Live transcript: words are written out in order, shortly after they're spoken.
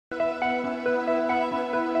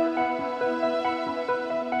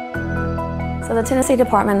So the Tennessee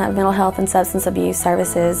Department of Mental Health and Substance Abuse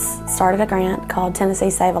Services started a grant called Tennessee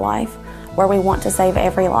Save a Life, where we want to save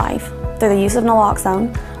every life through the use of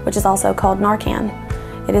naloxone, which is also called Narcan.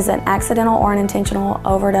 It is an accidental or an intentional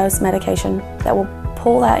overdose medication that will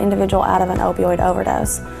pull that individual out of an opioid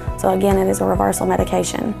overdose. So again, it is a reversal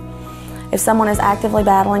medication. If someone is actively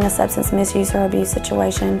battling a substance misuse or abuse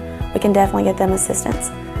situation, we can definitely get them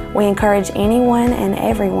assistance. We encourage anyone and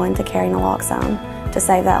everyone to carry naloxone to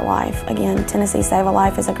save that life. Again, Tennessee Save a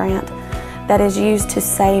Life is a grant that is used to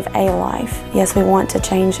save a life. Yes, we want to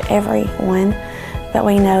change everyone, but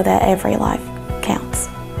we know that every life counts.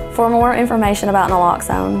 For more information about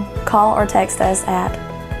naloxone, call or text us at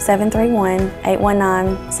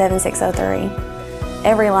 731-819-7603.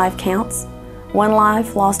 Every life counts. One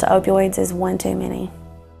life lost to opioids is one too many.